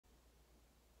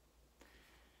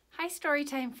Hi,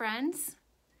 Storytime friends.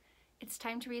 It's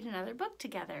time to read another book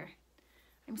together.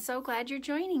 I'm so glad you're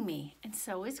joining me, and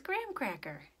so is Graham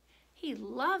Cracker. He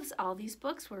loves all these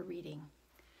books we're reading.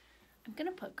 I'm going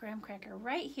to put Graham Cracker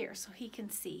right here so he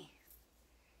can see.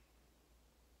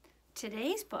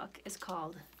 Today's book is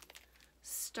called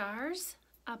Stars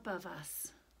Above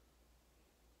Us.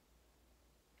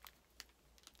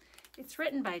 It's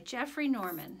written by Geoffrey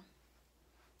Norman.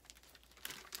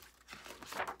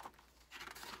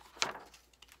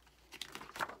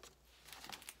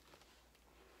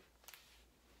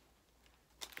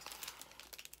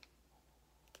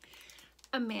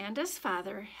 Amanda's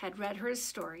father had read her a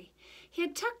story. He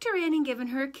had tucked her in and given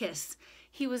her a kiss.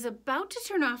 He was about to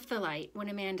turn off the light when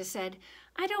Amanda said,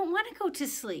 "I don't want to go to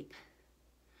sleep."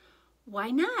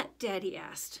 "Why not?" Daddy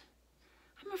asked.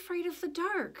 "I'm afraid of the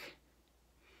dark."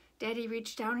 Daddy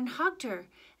reached down and hugged her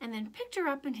and then picked her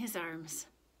up in his arms.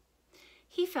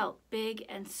 He felt big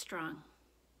and strong.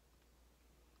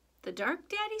 "The dark,"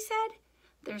 Daddy said,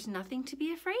 "there's nothing to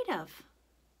be afraid of."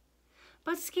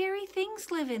 "But scary things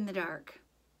live in the dark."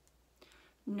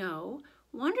 "No,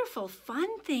 wonderful,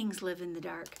 fun things live in the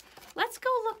dark. Let's go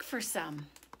look for some."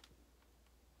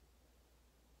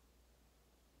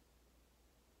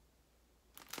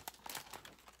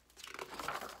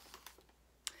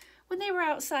 When they were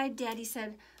outside, Daddy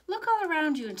said, "Look all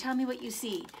around you and tell me what you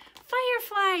see."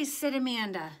 "Fireflies," said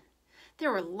Amanda.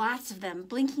 There were lots of them,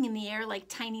 blinking in the air like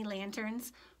tiny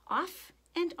lanterns, off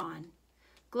and on,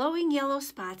 glowing yellow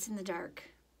spots in the dark.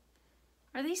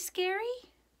 "Are they scary?"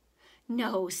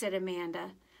 "No," said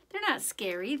Amanda. "They're not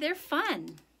scary, they're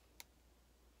fun."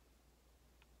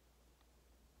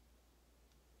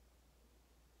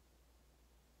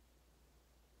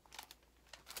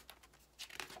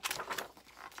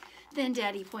 Then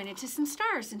Daddy pointed to some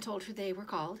stars and told her they were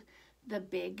called the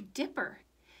Big Dipper.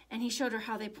 And he showed her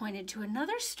how they pointed to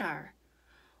another star,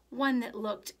 one that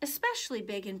looked especially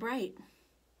big and bright.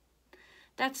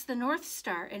 "That's the North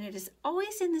Star, and it is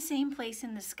always in the same place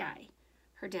in the sky,"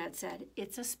 her dad said.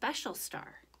 "It's a special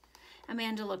star."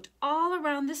 Amanda looked all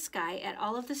around the sky at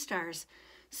all of the stars,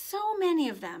 so many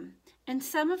of them, and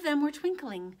some of them were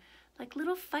twinkling like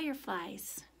little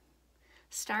fireflies.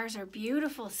 "Stars are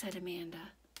beautiful," said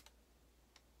Amanda.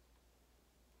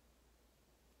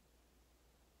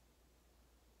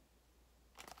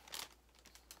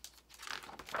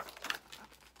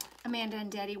 Amanda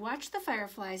and Daddy watched the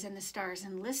fireflies and the stars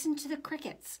and listened to the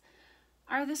crickets.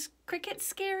 "Are the crickets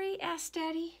scary?" asked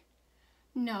Daddy.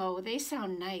 "No, they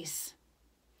sound nice.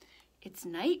 It's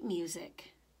night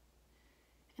music."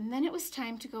 And then it was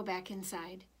time to go back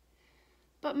inside.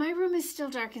 "But my room is still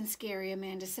dark and scary,"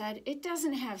 Amanda said. "It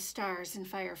doesn't have stars and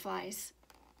fireflies."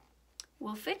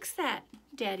 "We'll fix that,"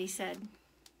 Daddy said.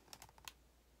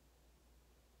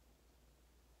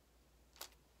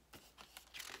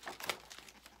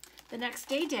 The next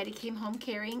day, Daddy came home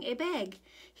carrying a bag.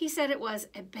 He said it was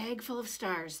a bag full of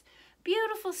stars,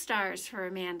 beautiful stars for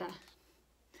Amanda.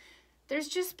 "There's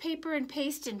just paper and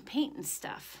paste and paint and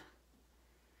stuff."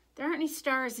 "There aren't any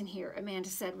stars in here," Amanda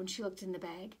said when she looked in the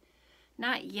bag.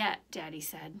 "Not yet," Daddy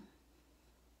said.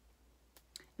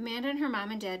 Amanda and her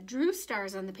mom and dad drew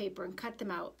stars on the paper and cut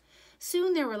them out.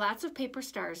 Soon there were lots of paper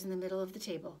stars in the middle of the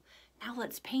table. "Now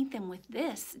let's paint them with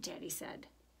this," Daddy said.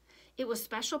 "It was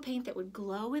special paint that would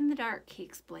glow in the dark," he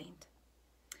explained.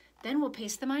 "Then we'll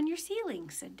paste them on your ceiling,"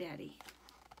 said Daddy.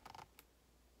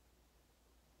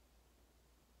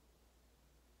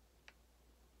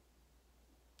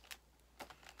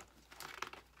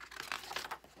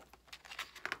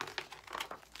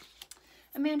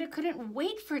 Amanda couldn't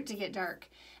wait for it to get dark.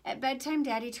 At bedtime,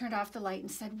 Daddy turned off the light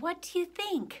and said, "What do you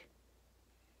think?"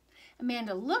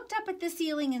 Amanda looked up at the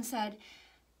ceiling and said,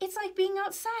 "It's like being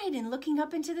outside and looking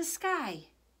up into the sky."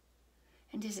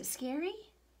 "And is it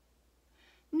scary?"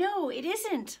 "No, it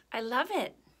isn't. I love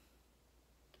it."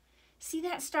 "See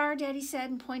that star?" Daddy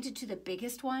said and pointed to the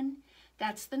biggest one.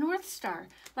 "That's the North Star,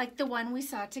 like the one we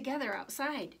saw together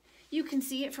outside. You can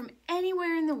see it from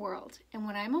anywhere in the world, and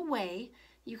when I'm away,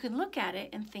 you can look at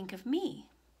it and think of me.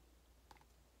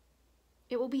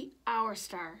 It will be our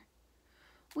star."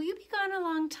 "Will you be gone a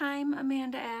long time?"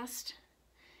 Amanda asked.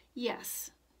 "Yes.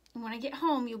 And when I get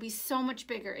home, you'll be so much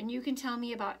bigger, and you can tell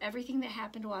me about everything that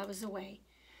happened while I was away."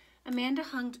 Amanda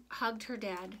hugged her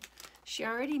dad. She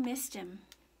already missed him.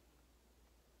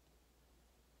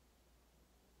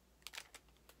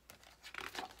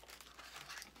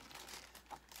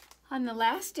 On the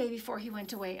last day before he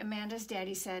went away, Amanda's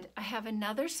daddy said, "I have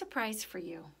another surprise for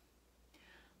you."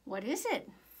 "What is it?"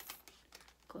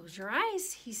 "Close your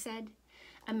eyes," he said.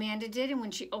 Amanda did, and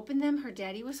when she opened them, her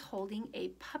daddy was holding a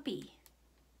puppy.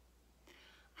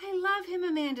 "I love him,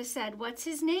 Amanda said. What's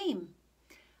his name?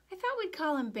 I thought we'd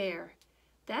call him Bear.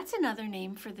 That's another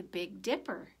name for the Big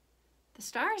Dipper, the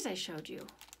stars I showed you.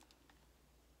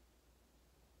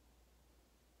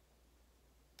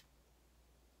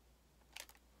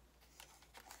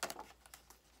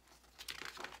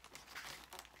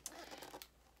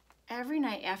 Every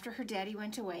night after her daddy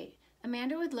went away,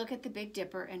 Amanda would look at the Big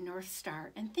Dipper and North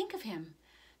Star and think of him.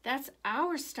 That's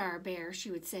our star, Bear, she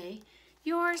would say.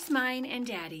 Yours, mine, and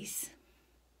Daddy's.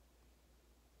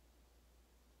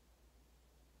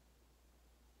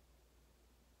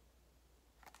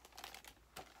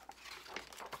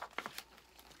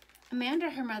 Amanda,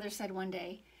 her mother said one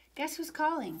day, guess who's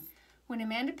calling? When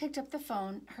Amanda picked up the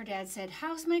phone, her dad said,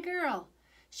 how's my girl?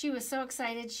 She was so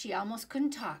excited she almost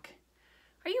couldn't talk.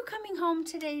 Are you coming home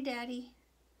today, Daddy?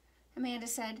 Amanda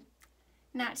said.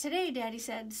 Not today, Daddy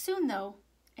said. Soon, though.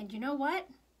 And you know what?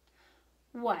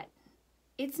 What?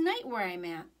 It's night where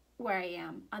I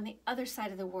am, on the other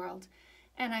side of the world,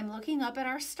 and I'm looking up at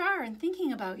our star and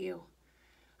thinking about you.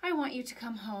 I want you to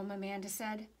come home, Amanda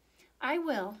said. I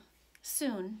will,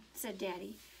 soon, said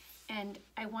Daddy, and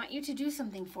I want you to do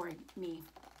something for me.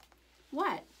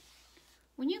 What?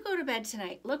 When you go to bed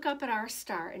tonight, look up at our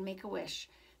star and make a wish.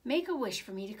 Make a wish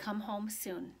for me to come home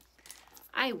soon.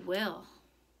 I will.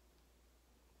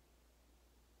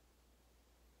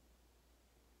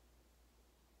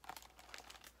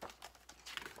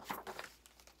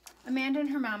 Amanda and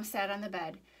her mom sat on the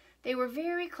bed. They were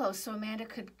very close so Amanda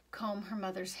could comb her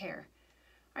mother's hair.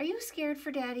 Are you scared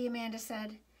for Daddy? Amanda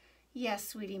said. Yes,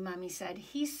 sweetie, Mommy said.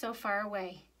 He's so far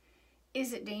away.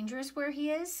 Is it dangerous where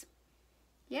he is?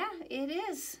 Yeah, it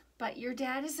is, but your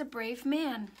dad is a brave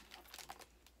man.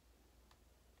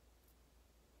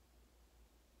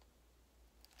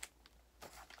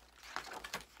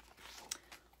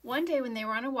 One day when they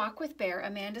were on a walk with Bear,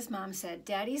 Amanda's mom said,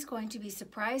 Daddy's going to be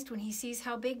surprised when he sees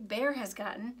how big Bear has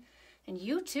gotten, and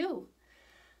you too.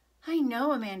 I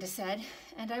know, Amanda said,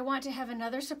 and I want to have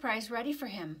another surprise ready for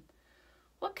him.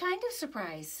 What kind of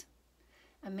surprise?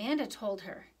 Amanda told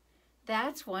her.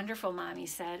 That's wonderful, Mommy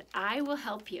said. I will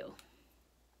help you.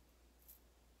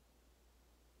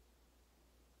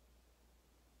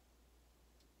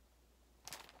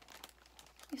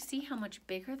 You see how much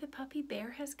bigger the puppy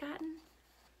Bear has gotten?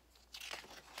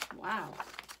 Wow.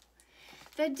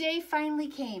 The day finally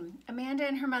came. Amanda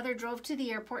and her mother drove to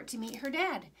the airport to meet her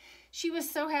dad. She was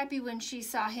so happy when she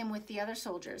saw him with the other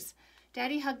soldiers.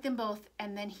 Daddy hugged them both,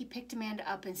 and then he picked Amanda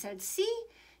up and said, See,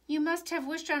 you must have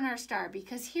wished on our star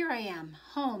because here I am,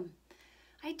 home.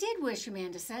 I did wish,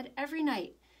 Amanda said, every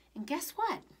night. And guess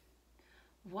what?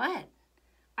 What?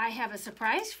 I have a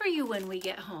surprise for you when we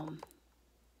get home.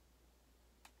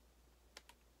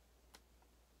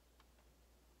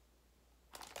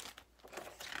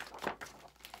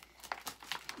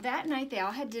 That night they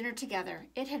all had dinner together.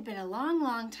 It had been a long,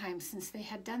 long time since they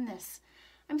had done this.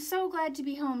 I'm so glad to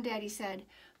be home, Daddy said.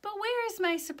 But where is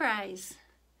my surprise?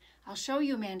 I'll show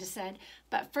you, Amanda said,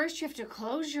 but first you have to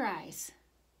close your eyes.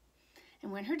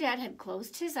 And when her dad had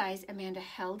closed his eyes, Amanda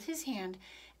held his hand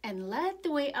and led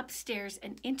the way upstairs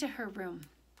and into her room.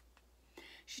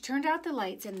 She turned out the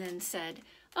lights and then said,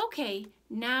 Okay,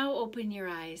 now open your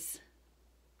eyes.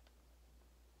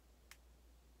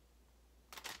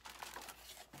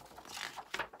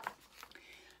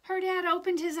 Her dad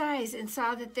opened his eyes and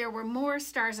saw that there were more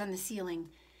stars on the ceiling,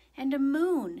 and a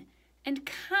moon, and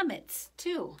comets,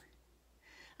 too.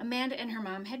 Amanda and her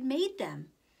mom had made them,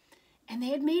 and they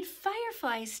had made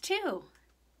fireflies, too.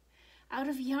 Out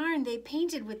of yarn, they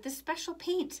painted with the special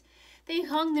paint. They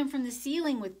hung them from the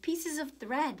ceiling with pieces of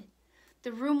thread.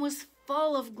 The room was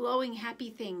full of glowing happy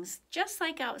things, just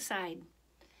like outside.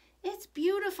 It's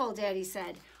beautiful, Daddy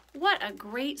said. What a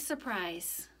great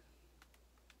surprise.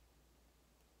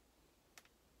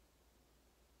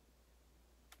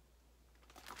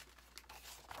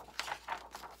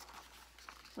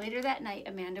 Later that night,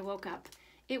 Amanda woke up.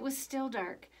 It was still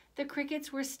dark. The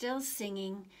crickets were still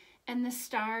singing, and the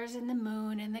stars and the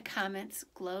moon and the comets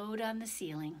glowed on the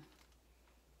ceiling.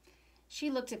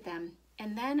 She looked at them,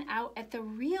 and then out at the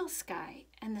real sky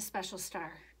and the special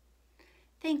star.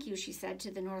 Thank you, she said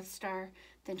to the North Star.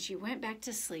 Then she went back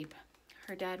to sleep.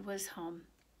 Her dad was home.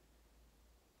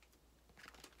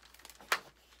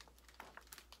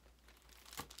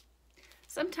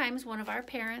 Sometimes one of our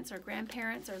parents or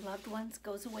grandparents or loved ones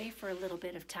goes away for a little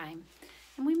bit of time,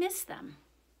 and we miss them.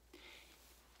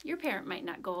 Your parent might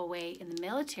not go away in the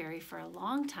military for a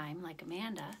long time like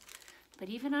Amanda, but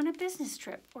even on a business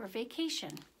trip or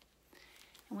vacation.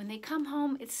 And when they come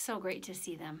home, it's so great to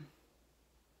see them.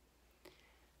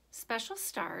 Special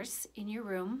stars in your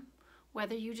room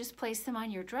Whether you just place them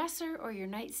on your dresser or your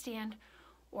nightstand,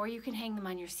 or you can hang them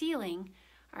on your ceiling,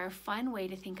 are a fun way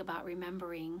to think about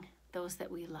remembering those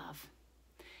that we love.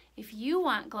 If you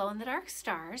want glow-in-the-dark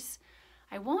stars,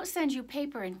 I won't send you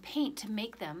paper and paint to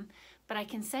make them, but I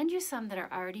can send you some that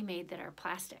are already made that are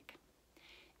plastic.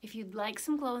 If you'd like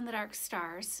some glow-in-the-dark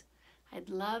stars, I'd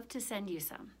love to send you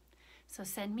some. So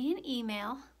send me an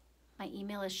email. My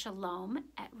email is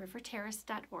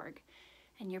shalom@riverterrace.org,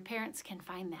 and your parents can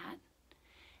find that.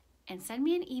 And send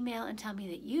me an email and tell me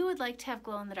that you would like to have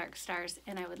glow-in-the-dark stars,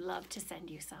 and I would love to send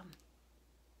you some.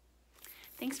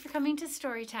 Thanks for coming to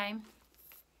Storytime.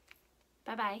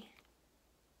 Bye-bye.